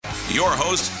your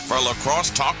host for La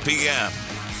Crosse Talk PM,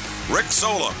 Rick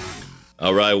Solem.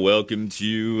 All right, welcome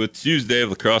to a Tuesday of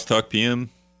La Crosse Talk PM.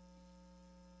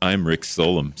 I'm Rick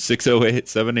Solem.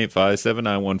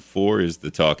 608-785-7914 is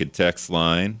the talk and text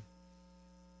line.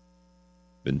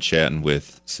 Been chatting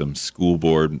with some school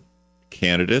board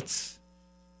candidates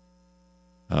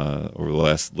over the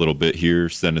last little bit here,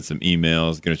 sending some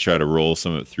emails. Going to try to roll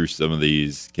through some of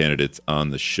these candidates on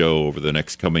the show over the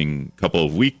next coming couple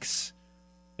of weeks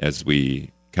as we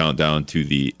count down to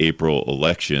the April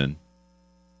election.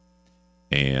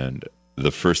 And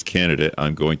the first candidate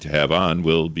I'm going to have on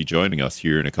will be joining us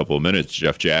here in a couple of minutes,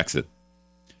 Jeff Jackson.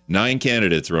 9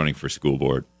 candidates running for school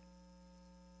board.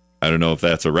 I don't know if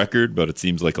that's a record, but it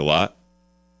seems like a lot.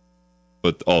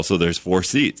 But also there's 4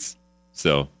 seats.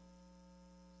 So,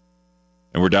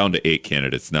 and we're down to 8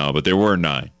 candidates now, but there were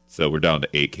 9. So we're down to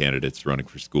 8 candidates running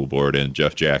for school board, and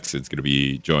Jeff Jackson's going to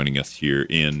be joining us here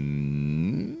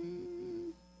in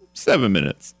 7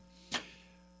 minutes.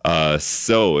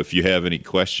 So if you have any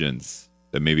questions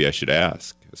that maybe I should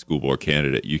ask a school board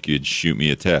candidate, you could shoot me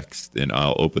a text, and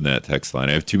I'll open that text line.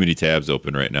 I have too many tabs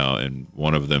open right now, and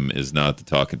one of them is not the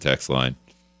talk and text line.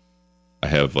 I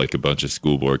have like a bunch of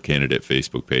school board candidate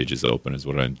Facebook pages open is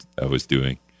what I was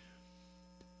doing.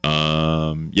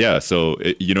 So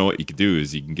you know what you could do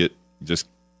is you can get just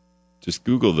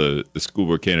Google the school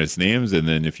board candidates' names, and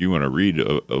then if you want to read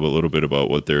a little bit about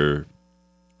what they're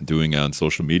doing on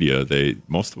social media,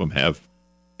 most of them have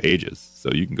pages, so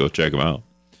you can go check them out.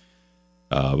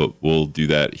 But we'll do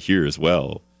that here as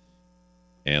well.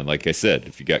 And like I said,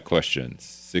 if you got questions,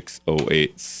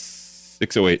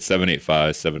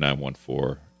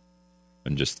 608-785-7914.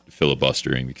 I'm just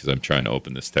filibustering because I'm trying to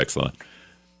open this text line.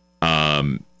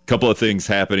 Couple of things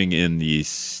happening in the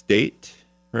state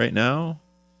right now.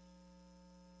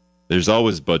 There's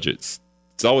always budgets.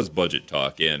 It's always budget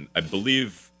talk, and I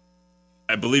believe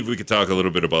we could talk a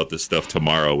little bit about this stuff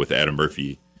tomorrow with Adam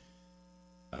Murphy,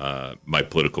 my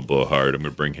political blowhard. I'm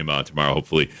going to bring him on tomorrow,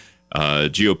 hopefully.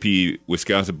 GOP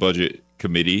Wisconsin Budget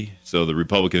Committee. So the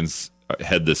Republicans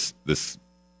had this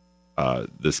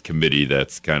committee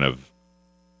that's kind of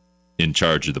in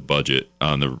charge of the budget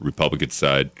on the Republican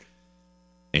side.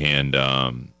 And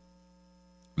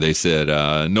they said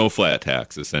no flat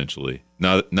tax, essentially.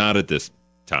 Not at this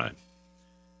time,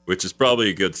 which is probably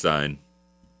a good sign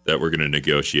that we're going to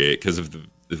negotiate. Because if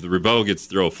the Republicans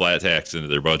throw a flat tax into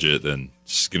their budget, then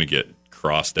it's just going to get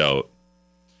crossed out.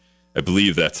 I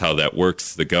believe that's how that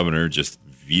works. The governor just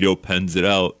veto pens it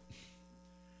out.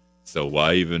 So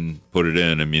why even put it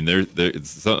in? I mean,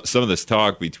 some of this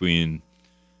talk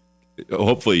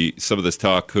hopefully some of this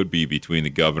talk could be between the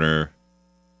governor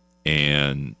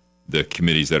and the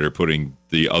committees that are putting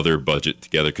the other budget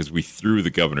together, because we threw the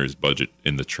governor's budget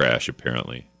in the trash,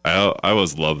 apparently. I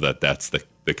always love that that's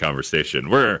the conversation.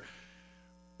 We're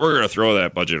going to throw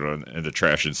that budget in the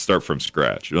trash and start from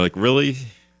scratch. You're like, really?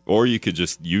 Or you could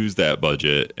just use that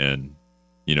budget and,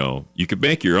 you could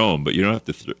make your own, but you don't have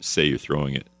to say you're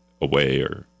throwing it away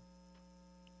or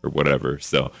whatever.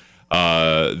 So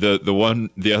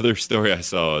the other story I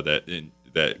saw that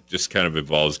just kind of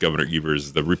involves Governor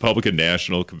Evers, the Republican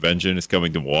National Convention is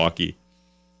coming to Milwaukee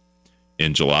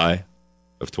in July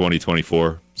of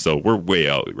 2024. So we're way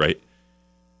out, right?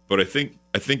 But I think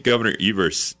Governor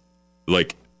Evers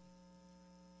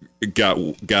got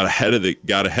ahead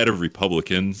of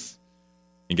Republicans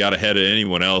and got ahead of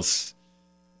anyone else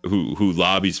who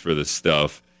lobbies for this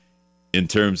stuff in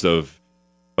terms of,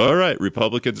 all right,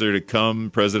 Republicans are to come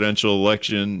presidential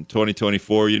election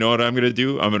 2024. You know what I'm going to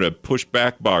do? I'm going to push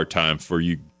back bar time for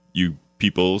you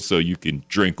people so you can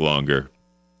drink longer.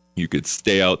 You could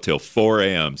stay out till 4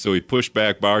 a.m. So he pushed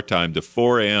back bar time to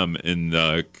 4 a.m. in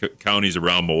the counties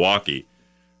around Milwaukee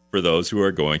for those who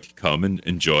are going to come and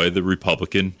enjoy the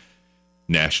Republican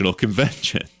National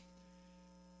Convention.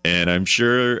 And I'm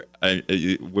sure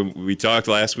when we talked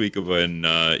last week of when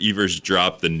Evers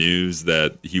dropped the news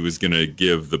that he was going to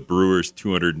give the Brewers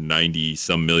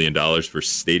 $290-some million for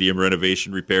stadium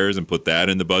renovation repairs and put that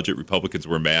in the budget, Republicans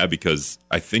were mad because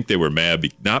I think they were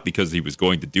mad not because he was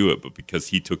going to do it, but because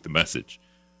he took the message.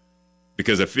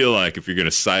 Because I feel like if you're going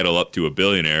to sidle up to a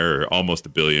billionaire or almost a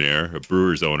billionaire, a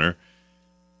Brewers owner,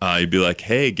 you'd be like,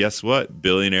 hey, guess what,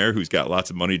 billionaire who's got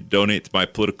lots of money to donate to my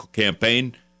political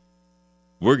campaign,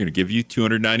 we're going to give you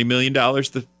 $290 million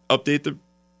to update the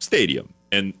stadium.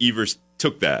 And Evers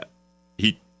took that.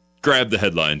 He grabbed the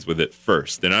headlines with it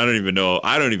first. And I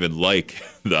don't even like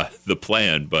the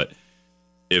plan, but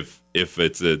if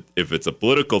it's a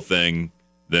political thing,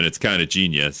 then it's kind of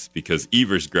genius because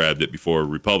Evers grabbed it before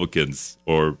Republicans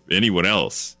or anyone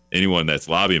else anyone that's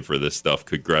lobbying for this stuff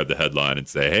could grab the headline and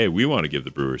say, hey, we want to give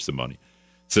the Brewers some money.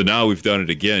 So now we've done it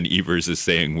again. Evers is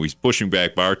saying he's pushing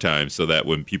back bar time so that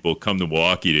when people come to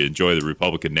Milwaukee to enjoy the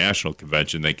Republican National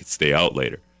Convention, they could stay out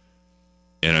later.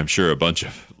 And I'm sure a bunch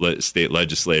of state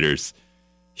legislators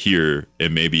here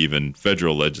and maybe even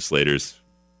federal legislators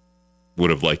would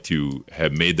have liked to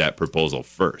have made that proposal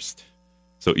first.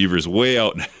 So Evers way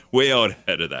out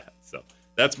ahead of that. So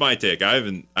that's my take. I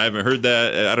haven't heard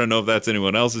that. I don't know if that's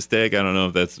anyone else's take. I don't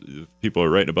know if people are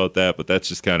writing about that, but that's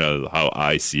just kind of how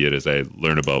I see it as I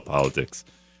learn about politics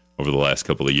over the last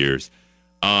couple of years.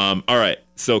 All right.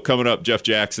 So coming up, Jeff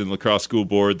Jackson, La Crosse School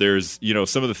Board. There's,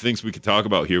 some of the things we could talk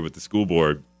about here with the school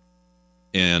board,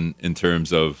 and in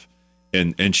terms of,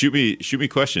 and shoot me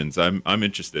questions. I'm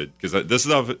interested because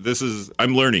this is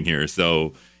I'm learning here.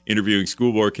 So interviewing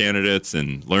school board candidates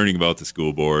and learning about the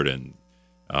school board and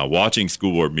watching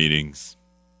school board meetings.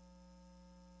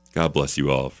 God bless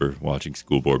you all for watching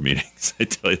school board meetings. I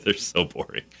tell you, they're so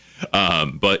boring.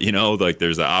 But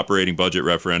there's an operating budget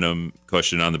referendum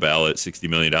question on the ballot, $60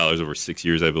 million over 6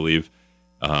 years, I believe.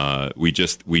 We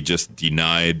just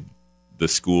denied the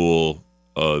school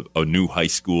a new high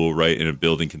school, right, in a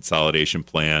building consolidation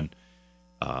plan.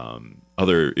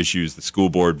 Other issues, the school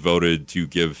board voted to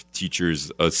give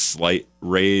teachers a slight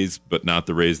raise, but not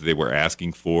the raise they were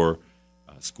asking for.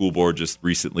 School board just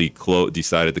recently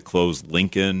decided to close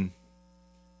Lincoln.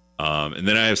 And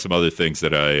then I have some other things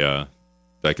that I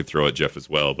could throw at Jeff as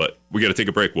well, but we got to take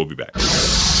a break. We'll be back.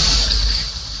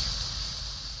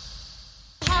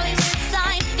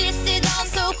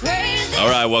 All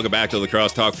right, welcome back to La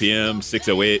Crosse Talk PM.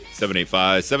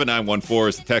 608-785-7914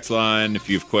 is the text line. If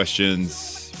you have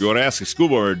questions, if you want to ask a school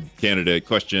board candidate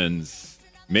questions,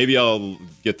 maybe I'll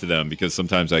get to them because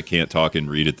sometimes I can't talk and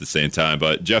read at the same time.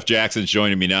 But Jeff Jackson's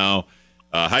joining me now.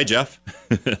 Hi, Jeff.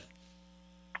 Hey,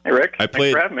 Rick. Thanks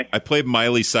for having me. I played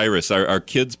Miley Cyrus. Are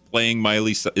kids playing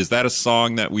Miley? Is that a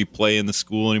song that we play in the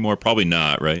school anymore? Probably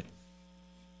not, right?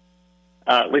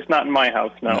 At least not in my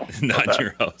house, no. Not in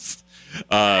your house.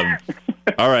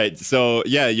 All right. So,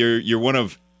 yeah, you're one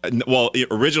of,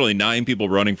 originally 9 people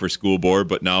running for school board,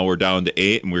 but now we're down to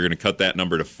 8, and we're going to cut that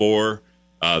number to 4.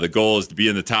 The goal is to be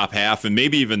in the top half and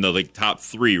maybe even the top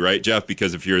 3, right, Jeff?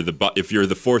 Because if you're the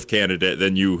 4th candidate,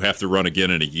 then you have to run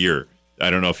again in a year. I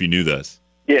don't know if you knew this.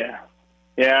 Yeah,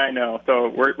 I know. So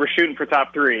we're shooting for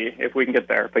top 3 if we can get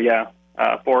there. But yeah,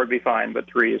 4 would be fine, but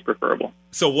 3 is preferable.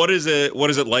 So what is it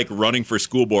like running for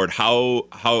school board? How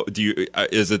do you?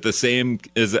 Is it the same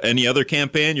as any other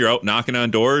campaign? You're out knocking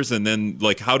on doors, and then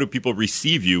how do people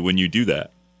receive you when you do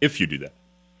that? If you do that.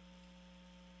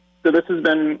 So this has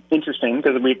been interesting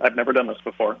because I've never done this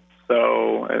before.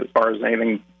 So as far as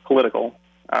anything political,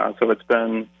 so it's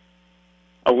been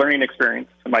a learning experience.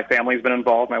 My family's been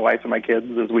involved, my wife and my kids,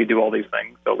 as we do all these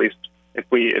things. So at least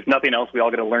if nothing else, we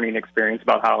all get a learning experience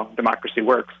about how democracy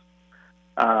works.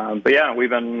 But yeah, we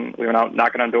went out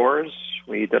knocking on doors.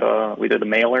 We did a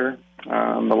mailer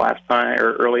the last time,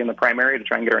 or early in the primary, to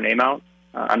try and get our name out.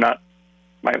 I'm not.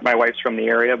 My wife's from the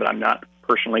area, but I'm not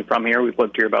personally from here. We've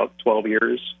lived here about 12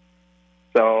 years.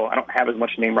 So I don't have as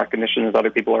much name recognition as other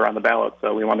people are on the ballot,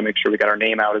 so we wanted to make sure we got our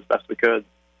name out as best we could.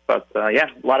 But, yeah,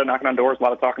 a lot of knocking on doors, a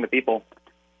lot of talking to people.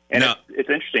 And it's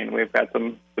interesting. We've had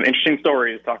some interesting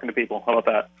stories talking to people. How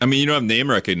about that? I mean, you don't have name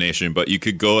recognition, but you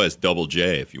could go as Double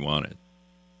J if you wanted.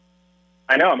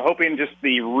 I know. I'm hoping just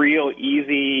the real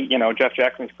easy, Jeff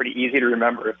Jackson's pretty easy to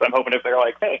remember. So I'm hoping if they're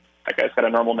like, hey, that guy's got a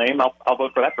normal name, I'll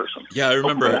vote for that person. Yeah, I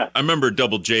remember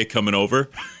Double J coming over.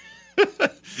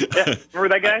 Yeah, remember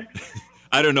that guy?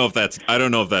 I don't know if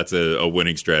that's a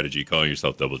winning strategy, calling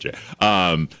yourself Double J.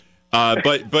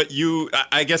 But you,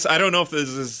 I guess I don't know if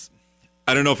it's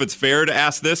fair to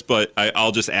ask this, but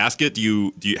I'll just ask it. Do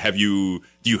you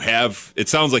have? It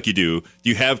sounds like you do. Do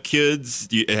you have kids?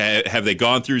 Have they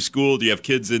gone through school? Do you have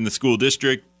kids in the school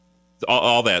district?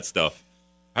 All that stuff.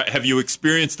 Have you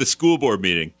experienced the school board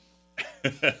meeting?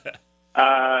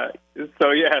 So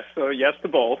yes to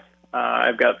both.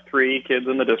 I've got 3 kids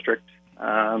in the district,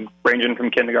 ranging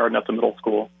from kindergarten up to middle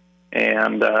school,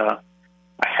 and I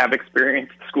have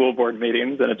experienced school board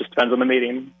meetings, and it just depends on the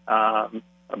meeting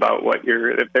about what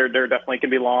if they're definitely can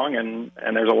be long, and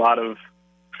there's a lot of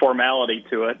formality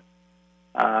to it,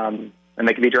 and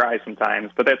they can be dry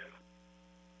sometimes. But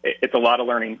it's a lot of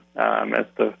learning as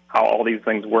to how all these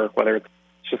things work. Whether it's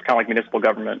just kind of like municipal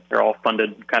government, they're all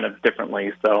funded kind of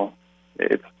differently, so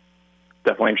it's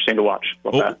definitely interesting to watch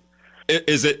about that.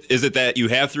 Is it that you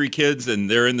have 3 kids and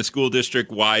they're in the school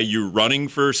district? Why you're running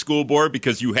for school board?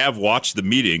 Because you have watched the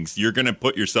meetings. You're going to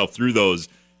put yourself through those.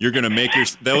 You're going to make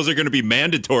those are going to be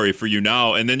mandatory for you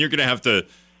now, and then you're going to have to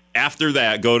after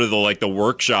that, go to the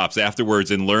workshops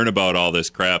afterwards and learn about all this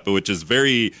crap, which is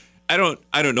very, I don't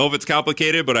know if it's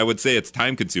complicated, but I would say it's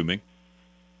time consuming.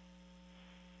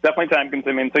 Definitely time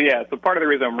consuming. So part of the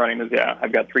reason I'm running is,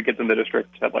 I've got 3 kids in the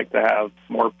district. I'd like to have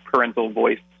more parental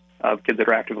voice of kids that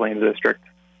are actively in the district.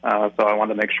 So I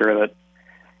wanted to make sure that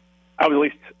I was at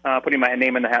least putting my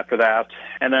name in the hat for that.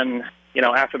 And then,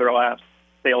 after their last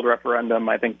failed referendum,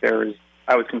 I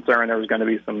was concerned there was going to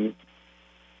be some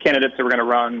candidates that were going to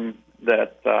run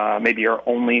that maybe are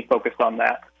only focused on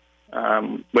that,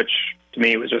 which to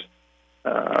me was just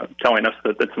telling us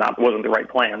that wasn't the right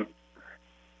plan.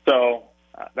 So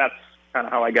that's kind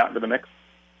of how I got into the mix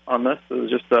on this. It was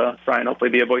just try and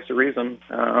hopefully be a voice of reason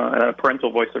and a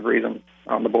parental voice of reason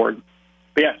on the board.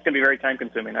 But it's going to be very time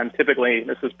consuming.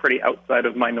 This is pretty outside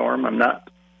of my norm. I'm not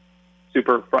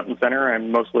super front and center.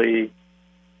 I'm mostly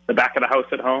the back of the house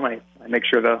at home. I make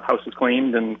sure the house is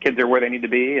cleaned and kids are where they need to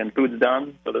be and food's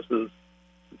done. So this is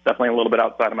definitely a little bit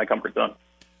outside of my comfort zone.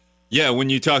 Yeah, when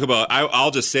you talk about,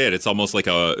 I'll just say it. It's almost like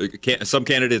some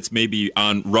candidates may be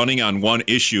running on one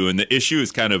issue, and the issue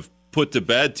is kind of put to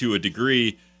bed to a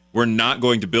degree. We're not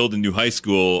going to build a new high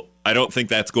school. I don't think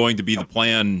that's going to be the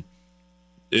plan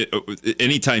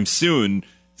anytime soon.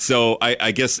 So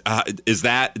I guess does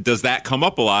that come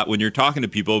up a lot when you're talking to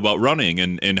people about running,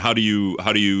 and how do you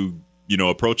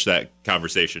approach that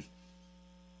conversation?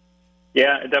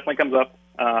 Yeah, it definitely comes up.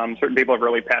 Certain people are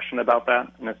really passionate about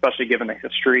that, and especially given the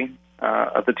history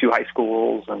of the 2 high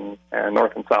schools and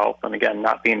North and South. And again,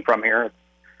 not being from here,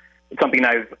 it's something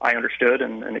I understood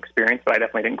and experienced, but I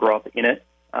definitely didn't grow up in it.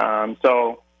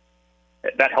 So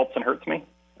that helps and hurts me.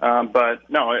 But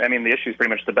no, the issue is pretty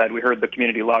much to bed. We heard the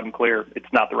community loud and clear.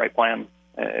 It's not the right plan.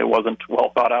 It wasn't well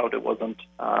thought out. It wasn't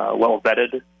well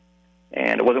vetted,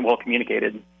 and it wasn't well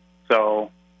communicated.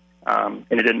 So, and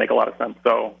it didn't make a lot of sense.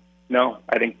 So, no,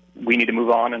 I think we need to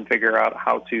move on and figure out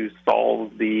how to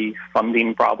solve the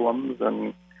funding problems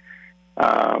and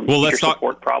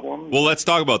support problems. Well, let's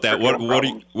talk about that.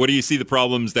 What do you see the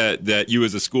problems that you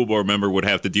as a school board member would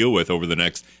have to deal with over the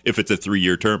next, if it's a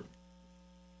 3-year term?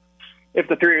 If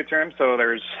the 3-year term, so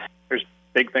there's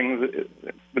big things.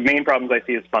 The main problems I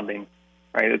see is funding,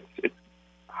 right? It's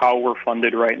how we're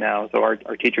funded right now. So our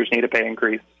teachers need a pay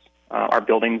increase. Our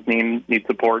buildings need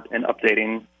support and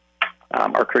updating.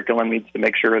 Our curriculum needs to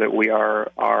make sure that we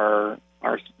are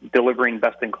delivering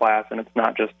best in class, and it's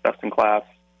not just best in class,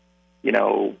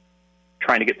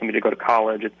 trying to get somebody to go to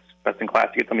college. It's best in class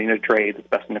to get somebody into trades. It's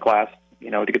best in the class, to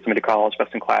get somebody to college.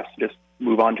 Best in class to just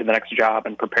move on to the next job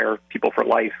and prepare people for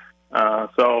life.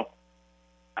 So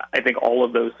I think all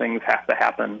of those things have to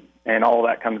happen, and all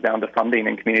of that comes down to funding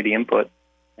and community input.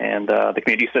 And the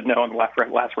community said no in the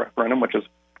last referendum, which is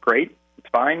great. It's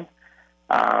fine.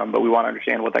 But we want to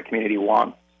understand what that community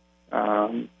wants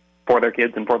for their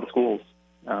kids and for the schools.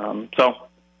 So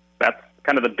that's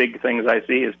kind of the big things I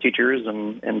see is teachers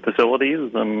and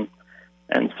facilities and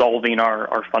solving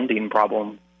our funding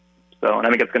problem. So, and I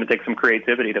think it's going to take some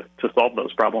creativity to solve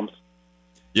those problems.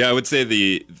 Yeah, I would say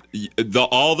the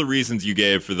all the reasons you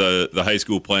gave for the high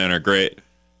school plan are great.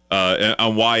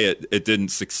 On why it didn't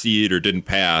succeed or didn't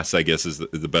pass, I guess is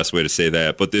the best way to say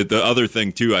that. But the other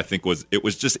thing too, I think, was it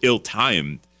was just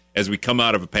ill-timed as we come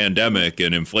out of a pandemic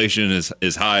and inflation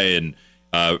is high and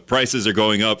prices are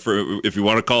going up for, if you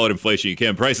want to call it inflation, you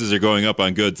can. Prices are going up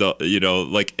on goods,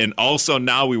 and also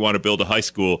now we want to build a high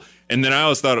school. And then I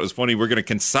always thought it was funny. We're going to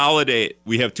consolidate.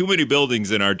 We have too many buildings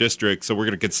in our district, so we're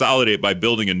going to consolidate by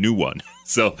building a new one.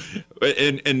 So,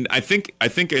 and I think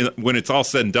when it's all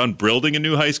said and done, building a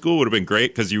new high school would have been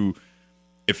great because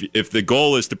if the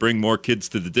goal is to bring more kids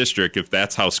to the district, if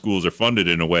that's how schools are funded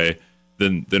in a way,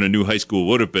 then a new high school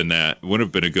would have been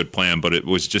a good plan. But it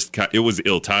was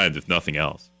ill-timed, if nothing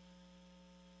else.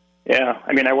 Yeah,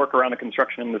 I work around the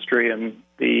construction industry, and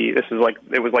it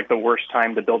was like the worst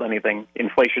time to build anything.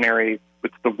 Inflationary,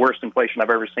 it's the worst inflation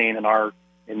I've ever seen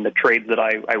in the trades that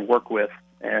I work with,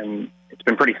 and it's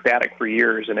been pretty static for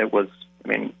years. And it was,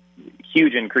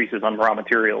 huge increases on raw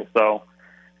materials. So,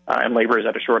 and labor is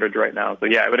at a shortage right now. So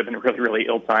yeah, it would have been really, really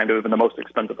ill-timed. It would have been the most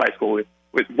expensive high school. It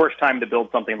was worst time to build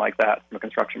something like that from a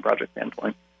construction project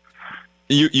standpoint.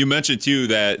 You mentioned too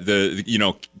that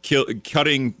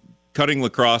cutting La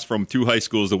Crosse from 2 high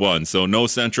schools to 1, so no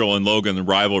Central and Logan, the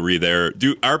rivalry there.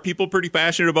 Are people pretty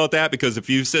passionate about that? Because if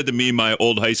you said to me my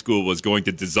old high school was going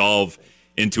to dissolve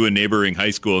into a neighboring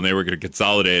high school and they were going to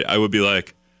consolidate, I would be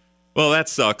like, well, that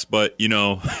sucks, but it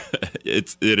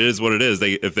is what it is.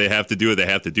 If they have to do it, they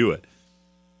have to do it.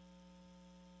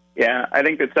 Yeah, I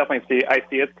think it's definitely I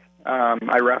see it.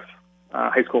 I ref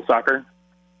high school soccer,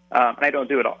 and I don't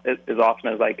do it as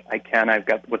often as I can. I've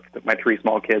got with my 3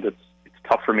 small kids. It's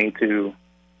tough for me to.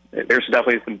 There's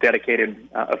definitely some dedicated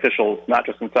officials, not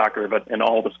just in soccer, but in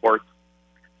all the sports.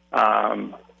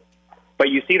 But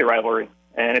you see the rivalry,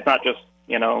 and it's not just,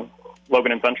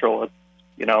 Logan and Central. It's,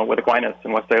 with Aquinas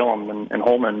and West Salem and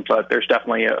Holman. But there's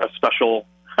definitely a special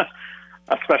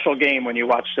a special game when you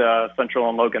watch Central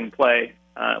and Logan play,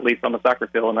 at least on the soccer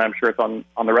field, and I'm sure it's on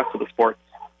the rest of the sports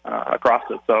across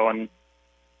it. So, and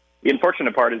the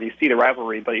unfortunate part is you see the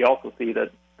rivalry, but you also see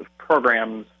that the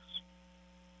programs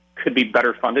could be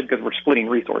better funded because we're splitting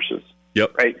resources.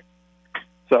 Yep. Right.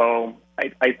 So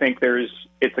I think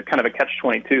it's a kind of a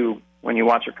catch-22 when you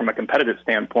watch it from a competitive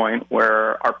standpoint,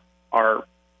 where our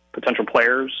potential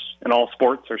players in all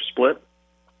sports are split,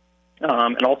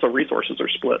 and also resources are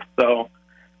split. So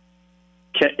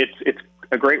it's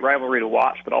a great rivalry to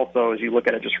watch, but also as you look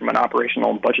at it just from an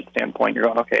operational and budget standpoint, you're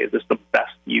going, okay, is this the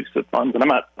best use of funds? And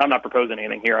I'm not proposing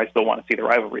anything here. I still want to see the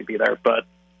rivalry be there, but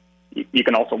you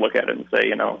can also look at it and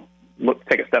say,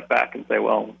 take a step back and say,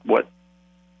 well, what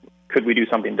could we do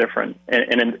something different?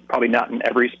 And probably not in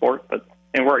every sport,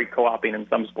 and we're already co-oping in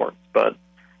some sports, but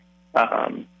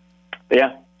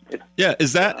yeah.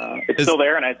 Is that it's still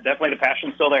there, and definitely the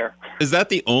passion's still there. Is that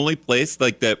the only place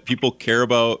that people care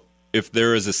about if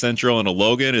there is a Central and a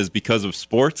Logan is because of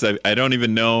sports? I don't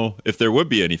even know if there would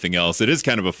be anything else. It is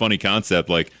kind of a funny concept,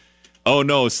 like, oh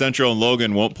no, Central and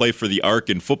Logan won't play for the Arc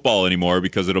in football anymore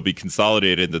because it'll be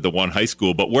consolidated into the one high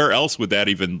school. But where else would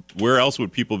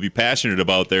people be passionate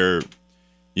about their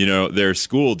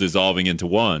school dissolving into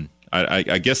one?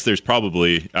 I guess there's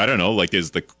probably, I don't know, like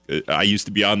I used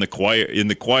to be in the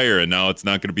choir, and now it's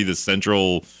not going to be the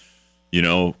Central,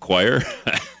 choir.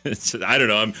 I don't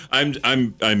know.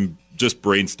 I'm just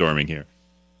brainstorming here.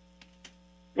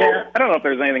 Yeah, I don't know if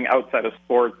there's anything outside of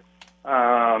sports.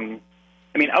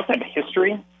 Outside of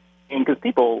history, because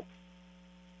people,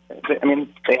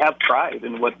 they have pride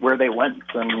in where they went,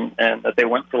 and that they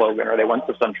went to Logan or they went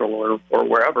to Central or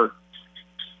wherever.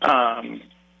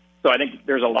 So I think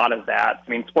there's a lot of that.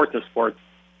 Sports is sports.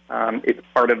 It's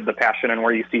part of the passion and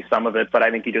where you see some of it, but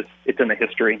I think it's in the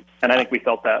history. And I think we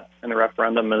felt that in the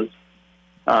referendum as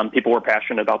people were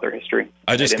passionate about their history.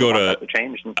 I just go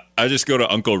to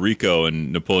Uncle Rico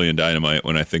and Napoleon Dynamite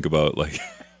when I think about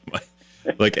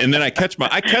and then I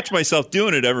catch myself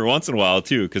doing it every once in a while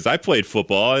too, because I played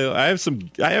football. I had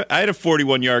a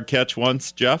 41-yard catch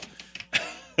once, Jeff.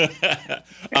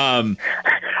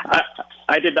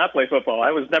 I did not play football.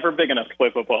 I was never big enough to play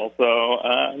football,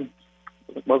 so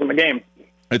it wasn't my game.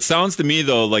 It sounds to me,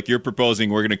 though, like you're proposing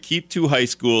we're going to keep two high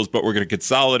schools, but we're going to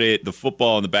consolidate the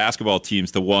football and the basketball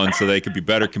teams to one so they could be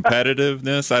better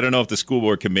competitiveness. I don't know if the school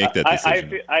board can make that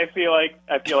decision. I feel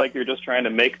like you're just trying to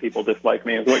make people dislike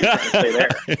me is what you're trying to say there.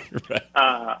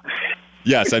 Right.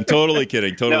 Yes, I'm totally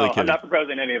kidding. Kidding. I'm not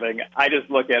proposing anything. I just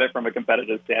look at it from a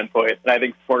competitive standpoint, and I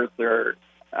think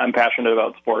I'm passionate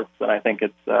about sports, and I think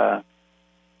it's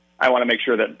I want to make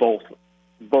sure that both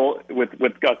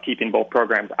with us keeping both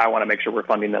programs, I want to make sure we're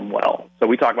funding them well. So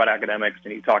we talk about academics,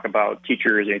 and you talk about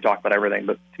teachers, and you talk about everything.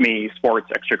 But to me,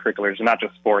 sports, extracurriculars, and not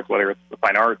just sports, whether it's the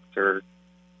fine arts or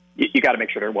you got to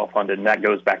make sure they're well funded, and that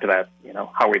goes back to that.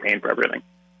 How are we paying for everything?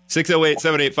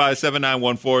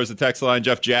 608-785-7914 is the text line.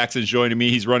 Jeff Jackson's joining me.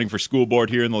 He's running for school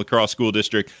board here in the Crosse School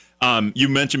District. You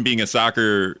mentioned being a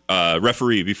soccer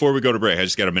referee. Before we go to break, I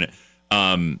just got a minute.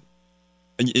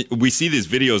 We see these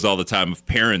videos all the time of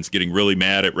parents getting really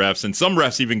mad at refs, and some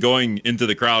refs even going into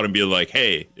the crowd and being like,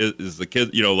 "Hey, is the kid,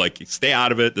 stay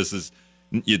out of it. This is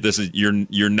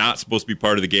you're not supposed to be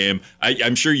part of the game."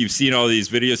 I'm sure you've seen all these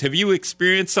videos. Have you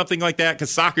experienced something like that? Because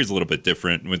soccer's a little bit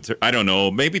different. I don't know.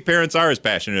 Maybe parents are as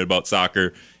passionate about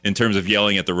soccer in terms of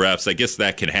yelling at the refs. I guess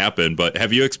that can happen. But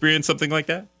have you experienced something like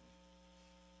that?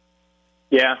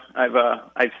 Yeah,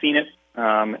 I've seen it.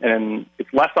 And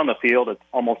it's less on the field. It's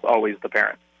almost always the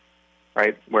parents,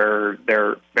 right? Where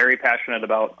they're very passionate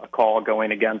about a call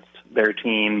going against their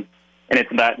team. And it's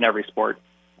that in every sport.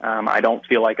 I don't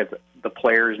feel like it's the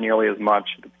players nearly as much.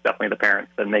 It's definitely the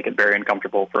parents that make it very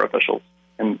uncomfortable for officials.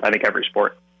 And I think every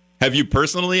sport. Have you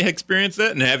personally experienced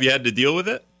it, and have you had to deal with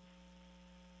it?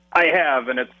 I have,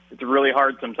 and it's really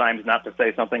hard sometimes not to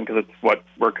say something because it's what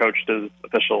we're coached as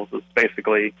officials is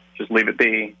basically just leave it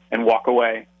be and walk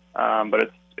away.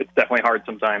 But it's definitely hard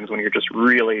sometimes when you're just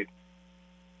really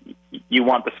you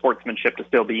want the sportsmanship to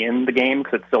still be in the game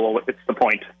because it's the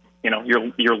point.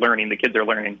 You're learning. The kids are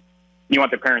learning. You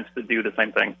want the parents to do the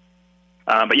same thing.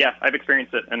 But yeah, I've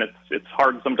experienced it, and it's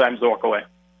hard sometimes to walk away.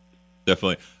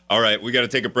 Definitely. All right, we got to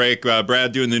take a break.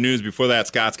 Brad doing the news. Before that,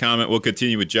 Scott's comment. We'll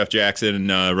continue with Jeff Jackson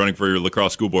running for La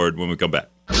Crosse School Board when we come back.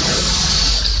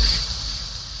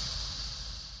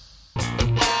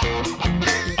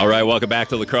 All right, welcome back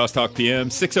to Lacrosse Talk PM.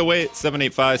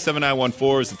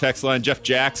 608-785-7914 is the text line. Jeff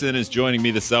Jackson is joining me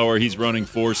this hour. He's running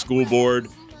for school board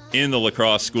in the La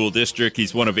Crosse School District.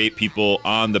 He's one of 8 people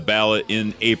on the ballot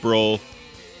in April,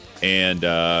 and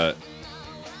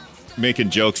making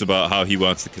jokes about how he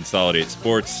wants to consolidate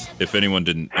sports. If anyone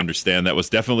didn't understand, that was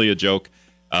definitely a joke.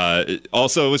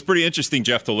 Also, it was pretty interesting,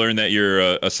 Jeff, to learn that you're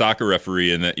a soccer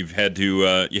referee and that you've had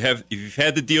to you've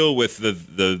had to deal with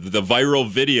the viral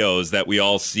videos that we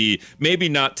all see. Maybe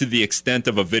not to the extent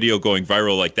of a video going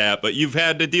viral like that, but you've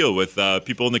had to deal with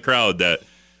people in the crowd that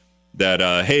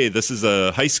hey, this is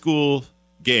a high school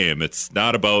game. It's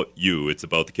not about you. It's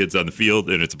about the kids on the field,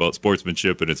 and it's about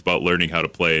sportsmanship, and it's about learning how to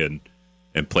play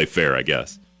and play fair, I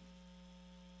guess.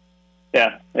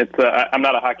 Yeah, it's. I'm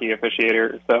not a hockey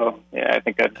officiator, so yeah, I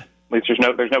think that at least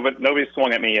nobody's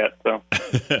swung at me yet. So,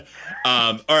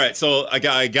 all right. So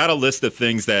I got a list of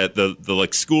things that the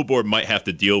like school board might have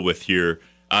to deal with here.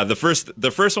 The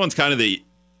first one's kind of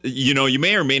you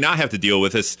may or may not have to deal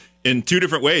with this in 2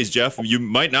 different ways, Jeff. You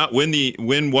might not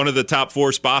win one of the top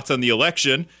 4 spots on the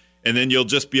election, and then you'll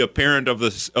just be a parent of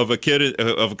a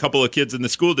couple of kids in the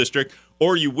school district,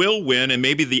 or you will win, and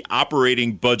maybe the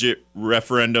operating budget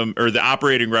referendum or the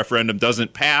operating referendum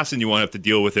doesn't pass, and you won't have to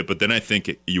deal with it. But then I think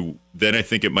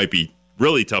it might be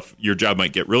really tough. Your job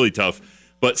might get really tough.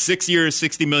 But 6 years,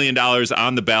 $60 million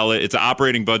on the ballot. It's an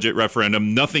operating budget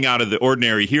referendum. Nothing out of the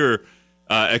ordinary here,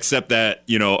 except that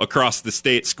across the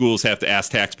state, schools have to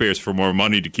ask taxpayers for more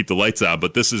money to keep the lights on.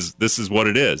 But this is what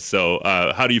it is. So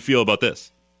how do you feel about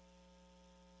this?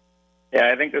 Yeah,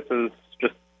 I think this is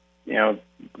just,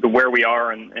 where we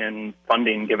are in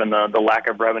funding, given the lack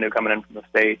of revenue coming in from the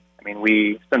state. I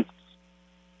mean, since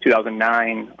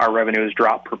 2009, our revenue has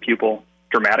dropped per pupil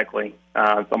dramatically.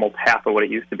 It's almost half of what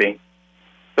it used to be.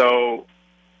 So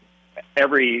I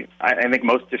think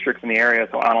most districts in the area,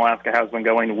 so Onalaska has one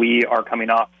going. We are coming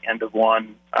off the end of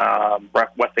one.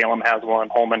 West Salem has one.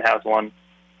 Holman has one.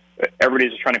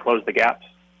 Everybody's just trying to close the gaps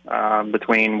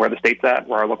between where the state's at,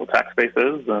 where our local tax base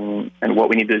is, and what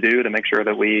we need to do to make sure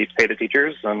that we pay the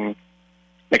teachers and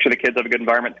make sure the kids have a good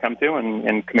environment to come to,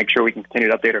 and make sure we can continue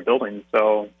to update our buildings.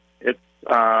 So it's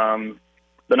the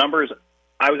numbers.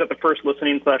 I was at the first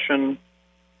listening session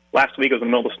last week. It was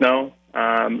in the middle of the snow.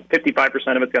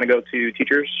 55% of it's going to go to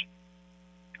teachers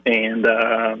and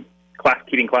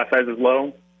keeping class sizes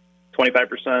low.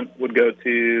 25% would go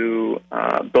to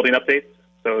building updates,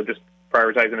 so just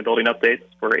prioritizing the building updates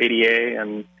for ADA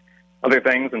and other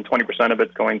things, and 20% of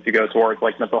it's going to go towards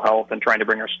like mental health and trying to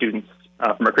bring our students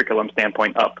from a curriculum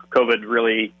standpoint up. COVID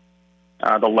really,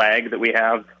 the lag that we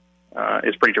have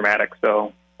is pretty dramatic,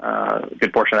 so a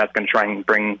good portion of that's going to try and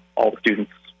bring all the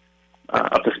students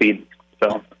up to speed.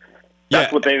 So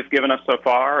that's what they've given us so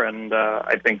far, and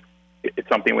I think it's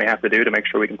something we have to do to make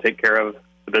sure we can take care of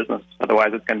the business. Otherwise,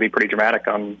 it's going to be pretty dramatic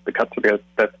on the cuts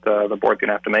that the board's going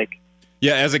to have to make.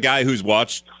 Yeah, as a guy who's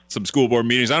watched some school board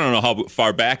meetings, I don't know how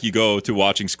far back you go to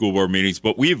watching school board meetings,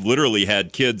 but we've literally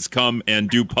had kids come and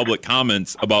do public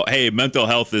comments about, hey, mental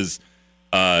health is,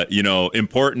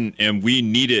 important, and we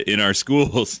need it in our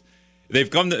schools. They've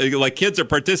come to, like, kids are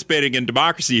participating in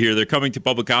democracy here. They're coming to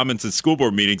public comments at school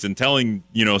board meetings and telling,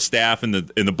 staff and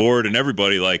the board and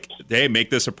everybody, like, hey, make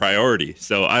this a priority.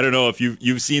 So I don't know if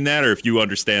you've seen that or if you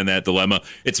understand that dilemma.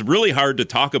 It's really hard to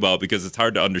talk about because it's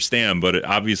hard to understand, but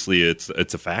obviously it's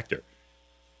a factor.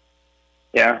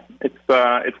 Yeah,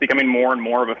 it's becoming more and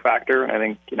more of a factor. And I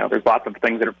think, there's lots of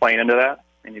things that are playing into that.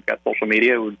 And you've got social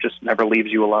media, who just never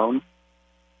leaves you alone.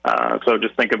 So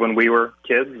just think of when we were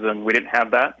kids and we didn't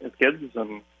have that as kids,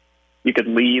 and you could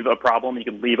leave a problem, you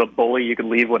could leave a bully, you could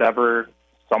leave whatever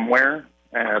somewhere,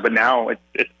 but now it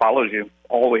follows you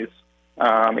always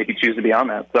if you choose to be on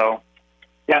that. So,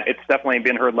 yeah, it's definitely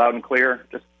been heard loud and clear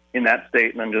just in that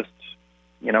state, and then just,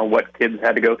 what kids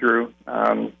had to go through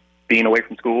being away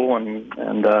from school and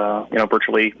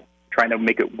virtually trying to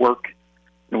make it work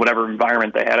in whatever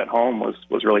environment they had at home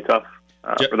was really tough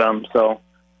for them. So.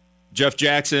 Jeff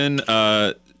Jackson,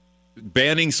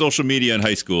 banning social media in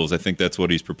high schools. I think that's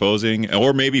what he's proposing.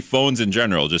 Or maybe phones in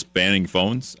general, just banning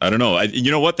phones. I don't know.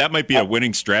 You know what? That might be a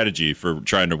winning strategy for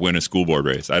trying to win a school board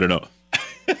race. I don't know.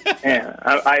 Yeah,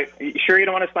 I sure you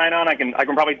don't want to sign on? I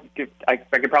could probably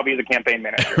use a campaign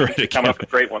manager. Right, come up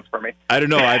with great ones for me. I don't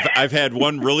know. I've had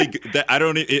one really good,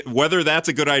 whether that's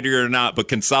a good idea or not, but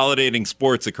consolidating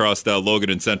sports across Logan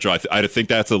and Central, I think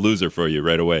that's a loser for you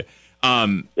right away.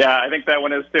 Yeah, I think that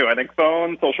one is too. I think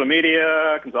phone, social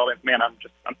media, consulting. Man,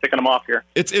 I'm picking them off here.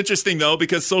 It's interesting though,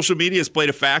 because social media has played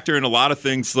a factor in a lot of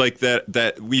things like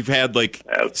that we've had, like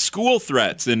school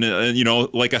threats and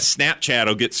like a Snapchat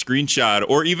will get screenshot,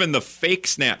 or even the fake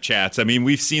Snapchats. I mean,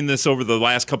 we've seen this over the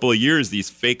last couple of years, these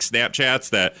fake Snapchats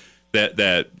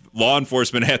that law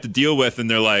enforcement have to deal with, and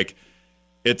they're like,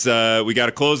 it's we got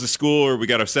to close the school or we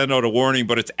got to send out a warning,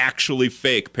 but it's actually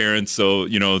fake, parents. So,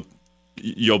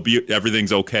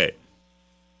 everything's okay.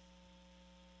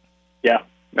 Yeah,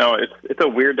 no, it's a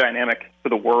weird dynamic for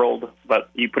the world, but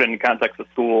you put it in context of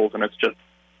schools, and it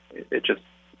just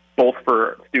both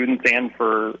for students and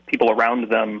for people around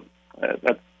them.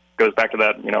 That goes back to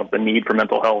that, the need for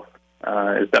mental health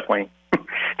is definitely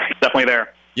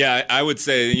there. Yeah, I would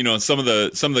say, some of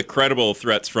the credible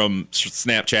threats from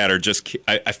Snapchat are just,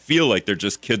 I feel like they're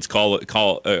just kids call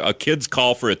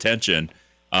for attention.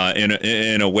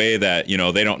 In a way that,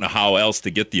 they don't know how else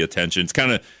to get the attention. It's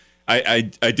kind of,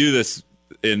 I do this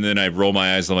and then I roll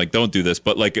my eyes. I'm like, don't do this.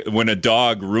 But like when a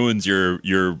dog ruins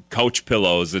your couch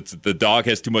pillows, it's the dog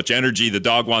has too much energy. The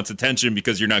dog wants attention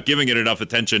because you're not giving it enough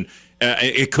attention.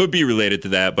 It could be related to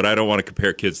that, but I don't want to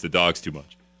compare kids to dogs too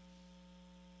much.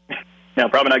 No,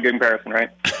 probably not a good comparison, right?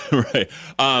 Right.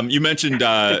 You mentioned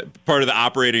part of the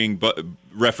operating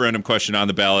referendum question on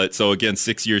the ballot. So again,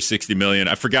 6 years, $60 million.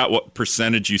 I forgot what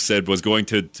percentage you said was going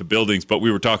to buildings, but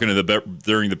we were talking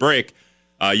during the break.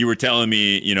 You were telling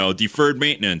me, deferred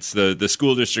maintenance. The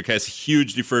school district has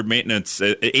huge deferred maintenance,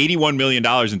 $81 million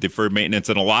in deferred maintenance,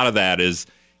 and a lot of that is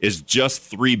just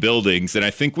 3 buildings. And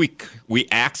I think we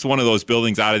axed one of those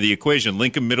buildings out of the equation.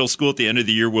 Lincoln Middle School at the end of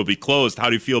the year will be closed. How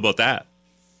do you feel about that?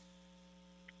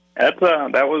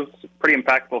 That was pretty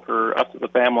impactful for us as a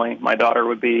family. My daughter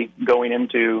would be going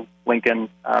into Lincoln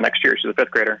next year. She's a 5th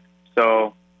grader.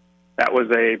 So that was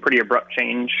a pretty abrupt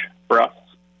change for us.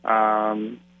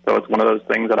 So it's one of those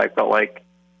things that I felt like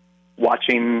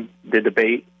watching the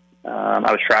debate. I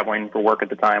was traveling for work at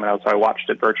the time, and so I watched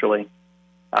it virtually,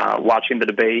 watching the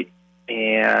debate,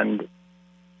 and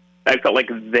I felt like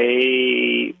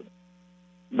the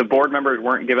board members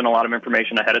weren't given a lot of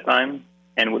information ahead of time,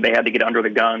 and they had to get under the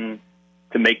gun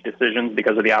to make decisions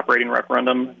because of the operating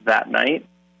referendum that night.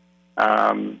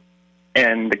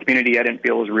 And the community, I didn't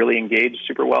feel, was really engaged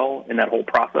super well in that whole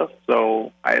process.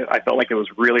 So I felt like it was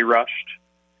really rushed,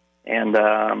 and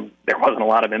there wasn't a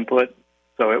lot of input.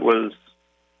 So it was,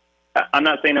 I'm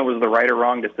not saying it was the right or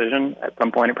wrong decision. At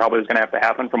some point, it probably was going to have to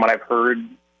happen. From what I've heard,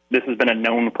 this has been a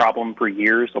known problem for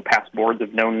years. So past boards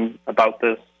have known about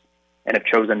this and have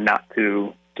chosen not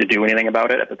to do anything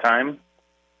about it at the time.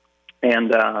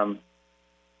 And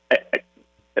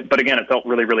but again, it felt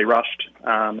really, really rushed.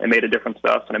 It made a difference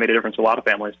to us, and it made a difference to a lot of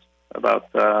families,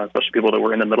 especially people that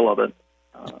were in the middle of it.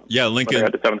 Yeah, Lincoln.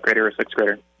 Whether they had the 7th grader or 6th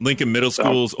grader. Lincoln Middle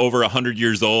School's over 100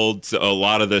 years old. So a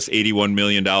lot of this $81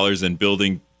 million in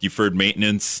building deferred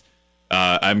maintenance.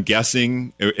 I'm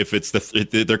guessing if it's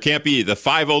there can't be, the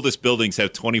 5 oldest buildings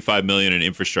have $25 million in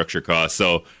infrastructure costs.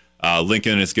 So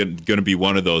Lincoln is going to be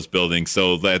one of those buildings.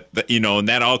 So that and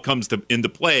that all comes into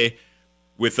play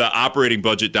with the operating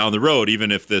budget down the road.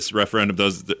 Even if this referendum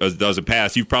doesn't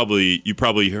pass, you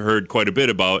probably heard quite a bit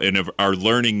about and are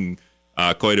learning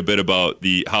quite a bit about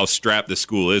how strapped the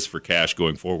school is for cash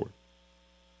going forward.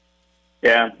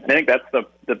 Yeah, I think that's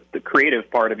the creative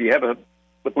part. If you have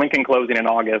with Lincoln closing in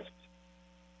August,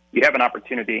 you have an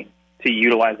opportunity to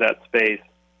utilize that space.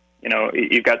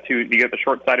 You've got the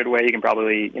short-sighted way. You can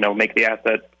probably make the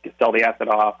asset, sell the asset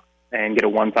off, and get a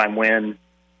one-time win.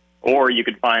 Or you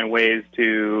could find ways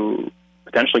to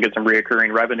potentially get some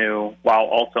reoccurring revenue while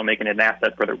also making it an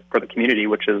asset for the community,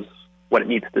 which is what it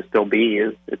needs to still be.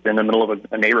 It's in the middle of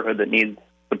a neighborhood that needs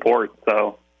support.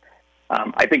 So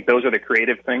I think those are the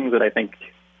creative things that I think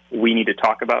we need to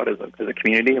talk about as a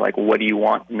community. Like, what do you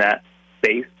want in that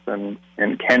space, and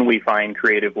can we find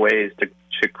creative ways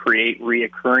to create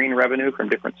reoccurring revenue from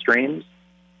different streams?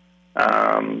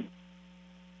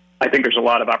 I think there's a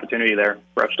lot of opportunity there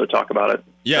for us to talk about it.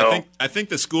 Yeah, so, I think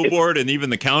the school board and even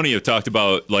the county have talked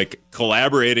about like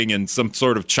collaborating in some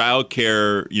sort of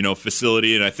childcare,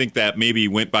 facility, and I think that maybe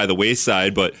went by the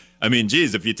wayside. But I mean,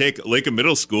 geez, if you take Lincoln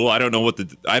Middle School, I don't know what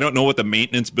the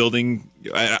maintenance building.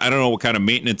 I don't know what kind of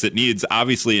maintenance it needs.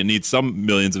 Obviously, it needs some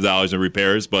millions of dollars in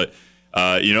repairs, but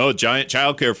a giant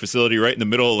childcare facility right in the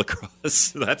middle of La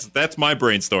Crosse. That's my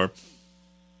brainstorm.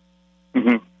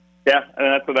 Mm-hmm. Yeah,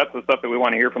 and that's the stuff that we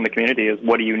want to hear from the community is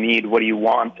what do you need, what do you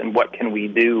want, and what can we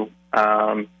do?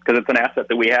 Because it's an asset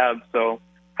that we have. So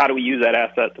how do we use that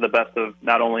asset to the best of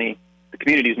not only the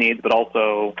community's needs, but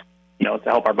also to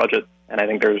help our budget? And I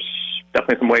think there's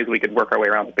definitely some ways we could work our way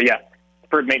around it. But yeah,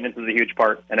 deferred maintenance is a huge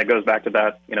part, and it goes back to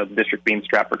that, the district being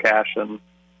strapped for cash and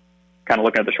kind of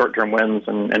looking at the short-term wins,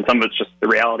 and some of it's just the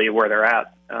reality of where they're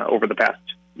at over the past,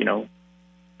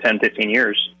 10, 15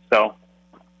 years. So,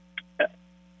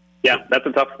 yeah, that's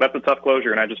a tough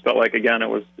closure, and I just felt like, again, it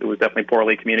was definitely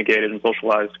poorly communicated and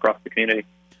socialized across the community.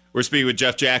 We're speaking with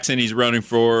Jeff Jackson. He's running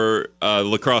for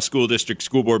La Crosse School District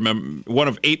School Board member, one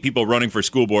of 8 people running for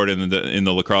school board in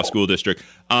the La Crosse School District.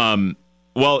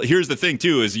 Well, here's the thing,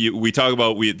 too, is we talk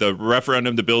about the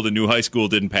referendum to build a new high school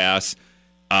didn't pass.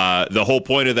 The whole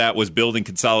point of that was building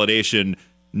consolidation.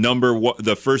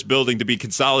 The first building to be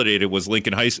consolidated was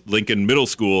Lincoln Middle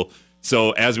School.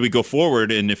 So as we go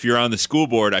forward, and if you're on the school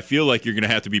board, I feel like you're going to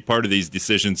have to be part of these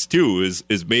decisions, too,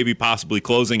 is maybe possibly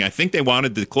closing. I think they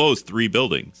wanted to close 3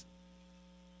 buildings.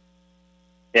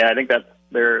 Yeah, I think that's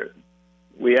there.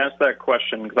 We asked that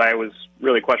question because I was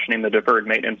really questioning the deferred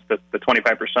maintenance, the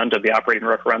 25% of the operating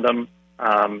referendum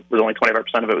was only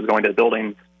 25% of it was going to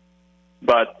buildings.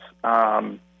 But I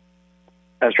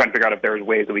was trying to figure out if there was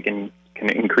ways that we can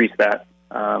increase that.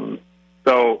 But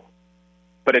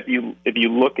if you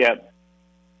look at,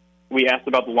 we asked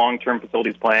about the long-term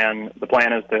facilities plan. The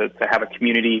plan is to have a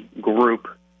community group.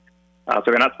 So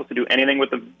they're not supposed to do anything with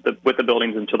the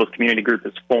buildings until this community group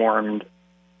is formed,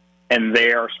 and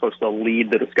they are supposed to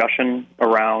lead the discussion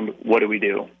around what do we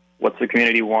do, what's the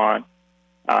community want.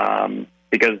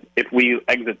 Because if we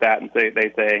exit that and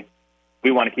they say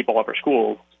we want to keep all of our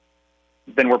schools,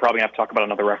 then we're probably going to have to talk about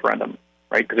another referendum,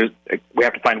 right? Because we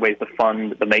have to find ways to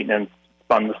fund the maintenance,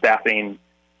 fund the staffing,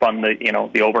 fund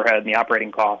the overhead and the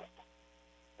operating costs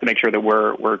to make sure that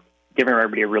we're giving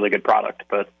everybody a really good product.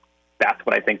 But that's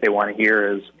what I think they want to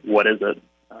hear is, what is it?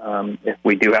 If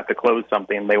we do have to close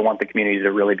something, they want the community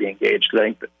to really be engaged.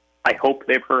 Because I hope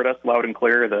they've heard us loud and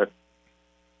clear that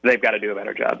they've got to do a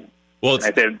better job. Well,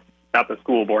 I said not the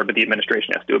school board, but the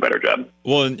administration has to do a better job.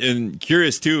 Well, and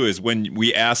curious too is when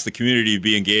we ask the community to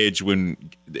be engaged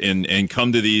and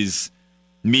come to these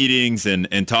meetings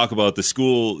and talk about the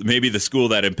school, maybe the school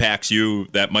that impacts you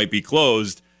that might be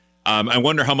closed. I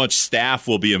wonder how much staff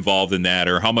will be involved in that,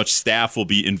 or how much staff will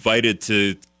be invited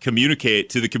to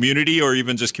communicate to the community, or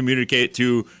even just communicate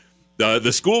to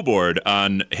the school board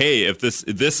on, hey, if this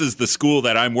is the school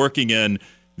that I'm working in,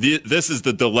 this is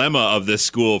the dilemma of this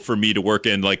school for me to work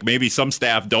in. Like, maybe some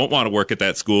staff don't want to work at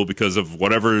that school because of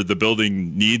whatever the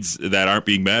building needs that aren't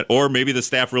being met, or maybe the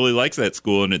staff really likes that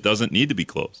school and it doesn't need to be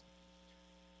closed.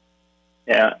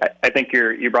 Yeah, I think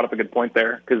you brought up a good point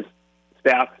there, because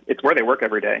staff, it's where they work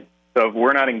every day. So if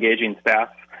we're not engaging staff,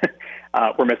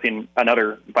 we're missing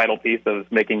another vital piece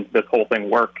of making this whole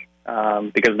thing work,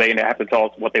 because they have to tell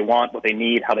us what they want, what they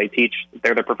need, how they teach.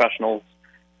 They're the professionals.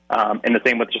 And the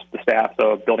same with just the staff.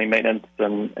 So building maintenance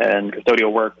and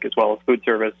custodial work, as well as food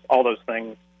service, all those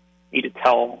things need to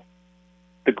tell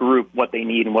the group what they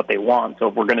need and what they want. So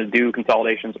if we're going to do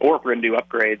consolidations, or if we're going to do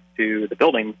upgrades to the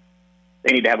buildings,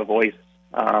 they need to have a voice.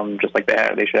 Just like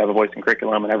they should have a voice in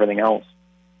curriculum and everything else,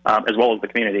 as well as the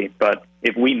community. But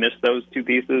if we miss those two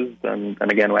pieces, then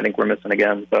again, I think we're missing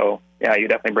again. So, yeah, you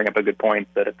definitely bring up a good point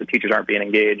that if the teachers aren't being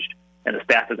engaged and the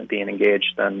staff isn't being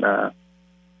engaged, then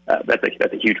that's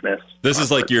a huge miss. This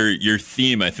is like your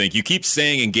theme, I think. You keep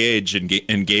saying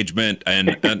engagement, and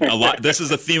a lot. This is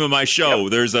a theme of my show.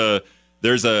 Yep.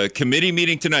 There's a committee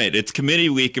meeting tonight. It's committee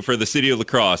week for the city of La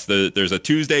Crosse. There's a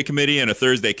Tuesday committee and a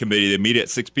Thursday committee. They meet at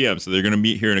 6 p.m., so they're going to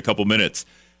meet here in a couple minutes.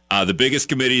 The biggest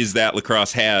committees that La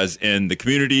Crosse has, and the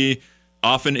community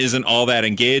often isn't all that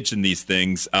engaged in these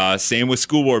things. Same with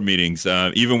school board meetings.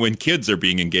 Even when kids are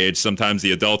being engaged, sometimes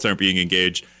the adults aren't being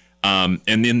engaged. And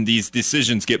then these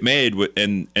decisions get made,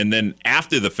 and then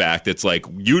after the fact, it's like,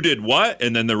 you did what?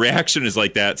 And then the reaction is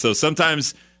like that. So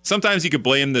sometimes you could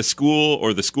blame the school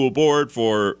or the school board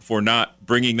for not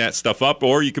bringing that stuff up,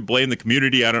 or you could blame the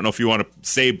community. I don't know if you want to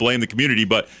say blame the community,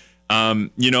 but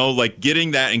like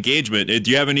getting that engagement.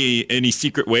 Do you have any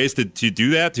secret ways to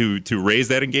do that, to raise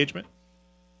that engagement?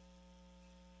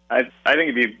 I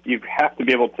think you have to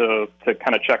be able to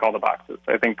kind of check all the boxes.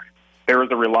 I think there is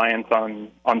a reliance on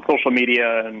social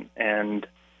media and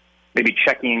maybe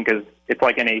checking, because it's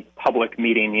like in a public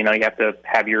meeting, you have to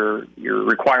have your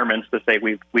requirements to say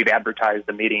we've advertised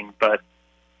the meeting. But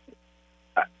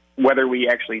whether we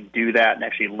actually do that and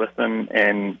actually listen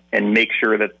and make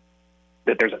sure that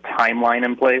there's a timeline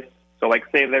in place. So, like,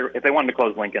 say if they wanted to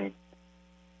close Lincoln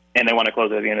and they want to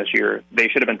close it at the end of this year, they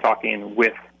should have been talking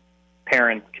with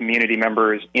parents, community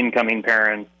members, incoming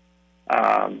parents,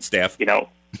 staff,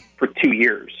 for 2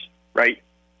 years, right?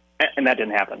 And that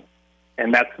didn't happen.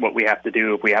 And that's what we have to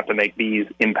do if we have to make these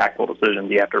impactful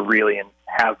decisions. You have to really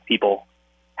have people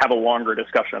have a longer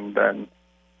discussion than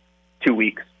 2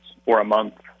 weeks for a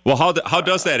month. Well, how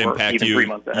does that impact even you? 3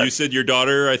 months ahead. You said your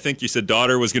daughter. I think you said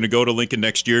daughter was going to go to Lincoln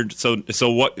next year. So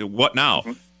what now?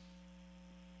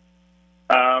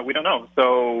 We don't know.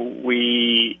 So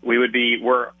we would be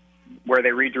where they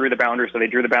redrew the boundary. So they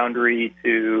drew the boundary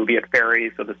to be at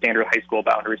Ferry, so the standard high school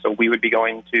boundary. So we would be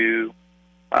going to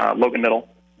Logan Middle.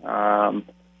 So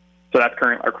that's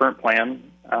our current plan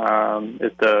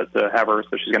is to have her.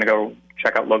 So she's going to go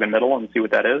check out Logan Middle and see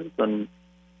what that is. And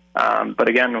but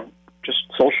again, just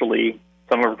socially,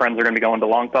 some of her friends are going to be going to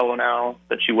Longfellow now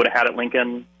that she would have had at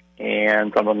Lincoln,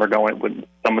 and some of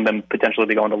them potentially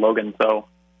be going to Logan. So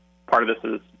part of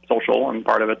this is social, and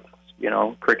part of it's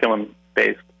curriculum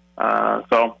based.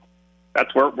 So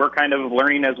that's where we're kind of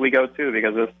learning as we go too,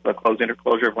 because the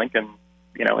closure of Lincoln,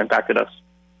 impacted us.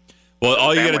 Well,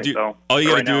 all you got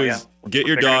to do is get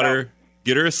your daughter,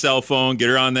 get her a cell phone, get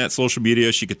her on that social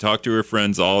media. She could talk to her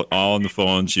friends all on the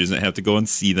phone. She doesn't have to go and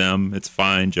see them. It's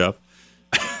fine, Jeff.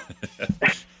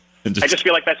 I just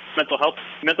feel like that's mental health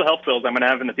bills I'm going to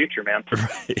have in the future, man.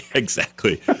 Right,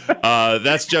 exactly.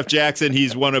 That's Jeff Jackson.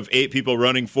 He's one of 8 people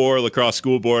running for La Crosse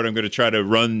School Board. I'm going to try to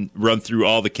run through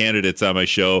all the candidates on my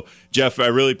show. Jeff, I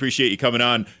really appreciate you coming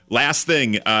on. Last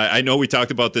thing, I know we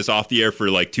talked about this off the air for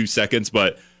like 2 seconds,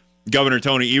 but Governor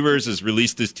Tony Evers has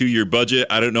released his 2-year budget.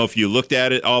 I don't know if you looked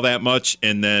at it all that much,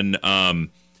 and then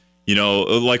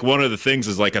like one of the things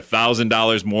is like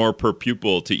 $1,000 more per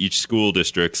pupil to each school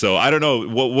district. So I don't know.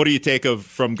 What do you take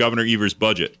from Governor Evers'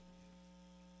 budget?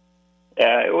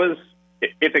 It was,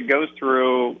 if it goes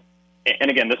through, and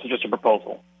again, this is just a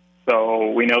proposal.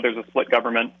 So we know there's a split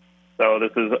government. So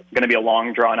this is going to be a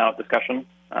long, drawn-out discussion.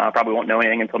 Probably won't know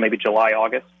anything until maybe July,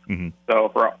 August. Mm-hmm. So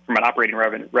from an operating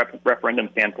referendum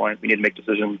standpoint, we need to make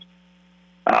decisions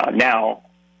now.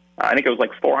 I think it was like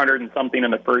 400 and something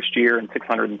in the first year and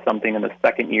 600 and something in the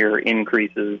second year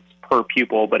increases per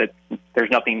pupil, but there's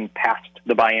nothing past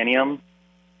the biennium.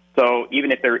 So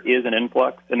even if there is an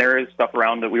influx, and there is stuff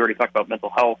around that we already talked about mental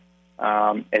health,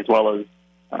 as well as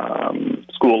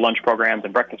school lunch programs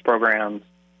and breakfast programs,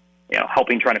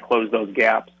 helping trying to close those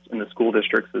gaps in the school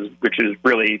districts, which is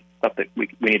really stuff that we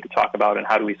need to talk about, and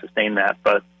how do we sustain that.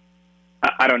 But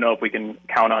I don't know if we can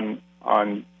count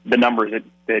on the numbers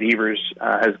that Evers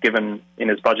has given in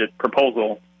his budget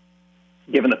proposal,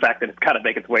 given the fact that it's got to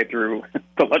make its way through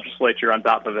the legislature on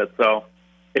top of it. So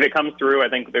if it comes through, I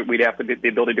think that we'd have the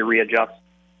ability to readjust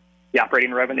the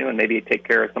operating revenue and maybe take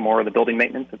care of some more of the building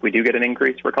maintenance if we do get an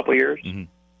increase for a couple of years,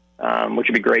 which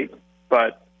would be great.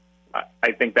 But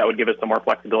I think that would give us some more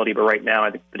flexibility. But right now,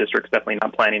 I think the district's definitely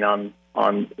not planning on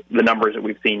the numbers that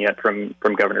we've seen yet from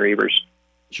Governor Evers.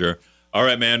 Sure. All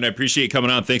right, man. I appreciate you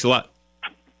coming on. Thanks a lot.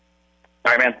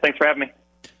 All right, man. Thanks for having me.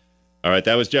 All right,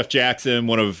 that was Jeff Jackson,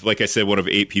 one of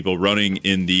 8 people running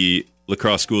in the La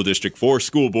Crosse School District for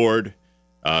School Board.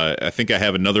 I think I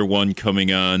have another one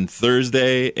coming on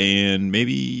Thursday and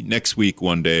maybe next week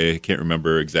one day. I can't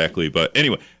remember exactly. But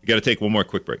anyway, I got to take one more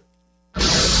quick break.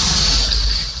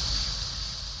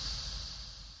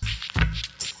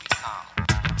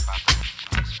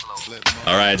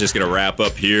 All right, just going to wrap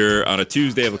up here on a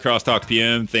Tuesday of La Crosse Talk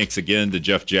PM. Thanks again to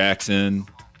Jeff Jackson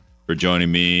for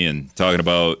joining me and talking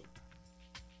about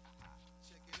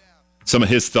some of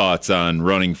his thoughts on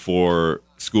running for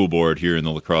school board here in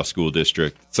the La Crosse School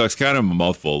District. So it's kind of a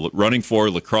mouthful. Running for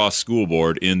La Crosse School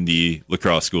Board in the La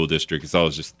Crosse School District. It's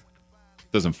always just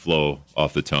doesn't flow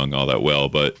off the tongue all that well,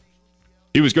 but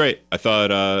he was great. I thought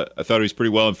he was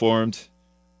pretty well informed.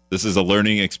 This is a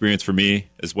learning experience for me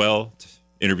as well,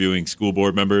 interviewing school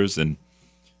board members and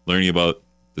learning about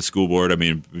the school board. I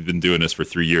mean, we've been doing this for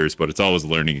 3 years, but it's always a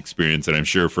learning experience, and I'm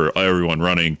sure for everyone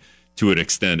running, to an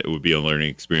extent, it would be a learning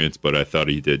experience, but I thought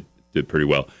he did pretty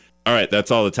well. All right, that's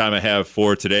all the time I have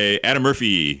for today. Adam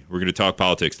Murphy, we're going to talk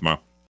politics tomorrow.